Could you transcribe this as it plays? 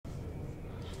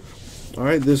All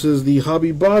right, this is the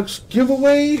hobby box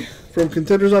giveaway from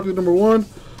Contenders Optic number 1.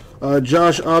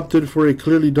 Josh opted for a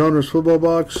clearly Donruss football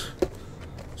box.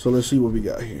 So let's see what we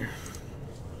got here.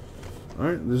 All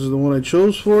right, this is the one I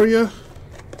chose for you.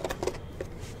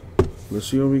 Let's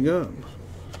see what we got.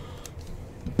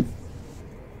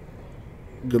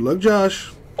 Good luck,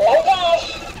 Josh.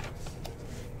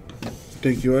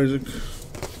 Thank you, Isaac.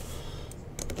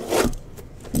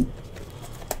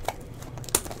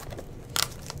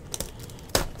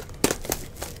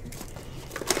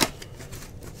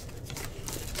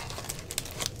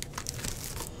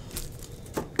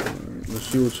 Alright, let's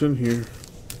see what's in here.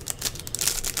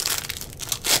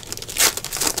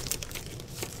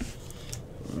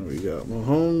 We got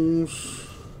Mahomes,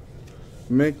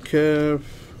 Metcalf.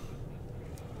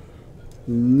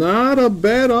 Not a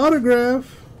bad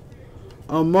autograph.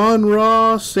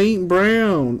 Amon-Ra St.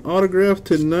 Brown, autograph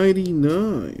to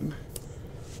 99.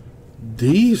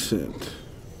 Decent.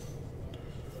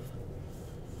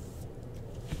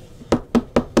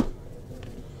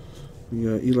 We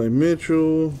got Eli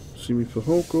Mitchell, Simi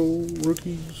Fehoko,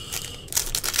 rookies.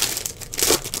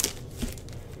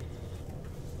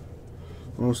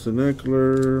 Austin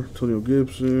Eckler, Antonio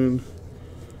Gibson,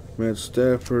 Matt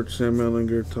Stafford, Sam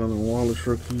Ellinger, Tylan Wallace,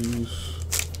 rookies.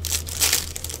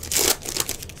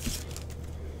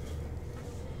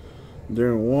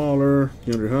 Darren Waller,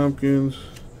 DeAndre Hopkins,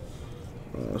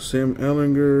 Sam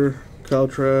Ellinger, Kyle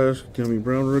Trask, Tammy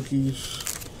Brown, rookies.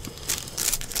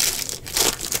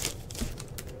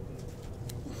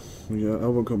 We got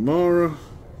Alvin Kamara,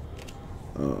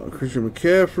 Christian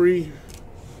McCaffrey.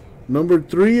 Number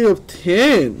 3 of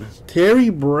 10, Terry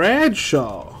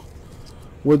Bradshaw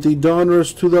with the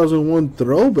Donruss 2001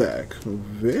 throwback.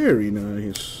 Very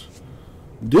nice.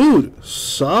 Dude,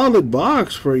 solid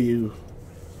box for you.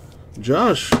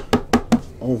 Josh,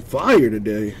 on fire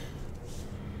today.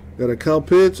 Got a Kyle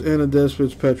Pitts and a Des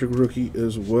Fitzpatrick rookie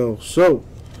as well. So,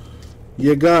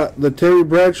 you got the Terry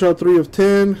Bradshaw 3 of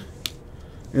 10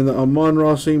 and the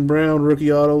Amon-Ra St. Brown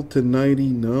rookie auto to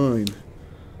 99.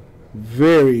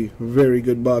 Very, very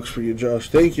good box for you, Josh.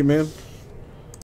 Thank you, man.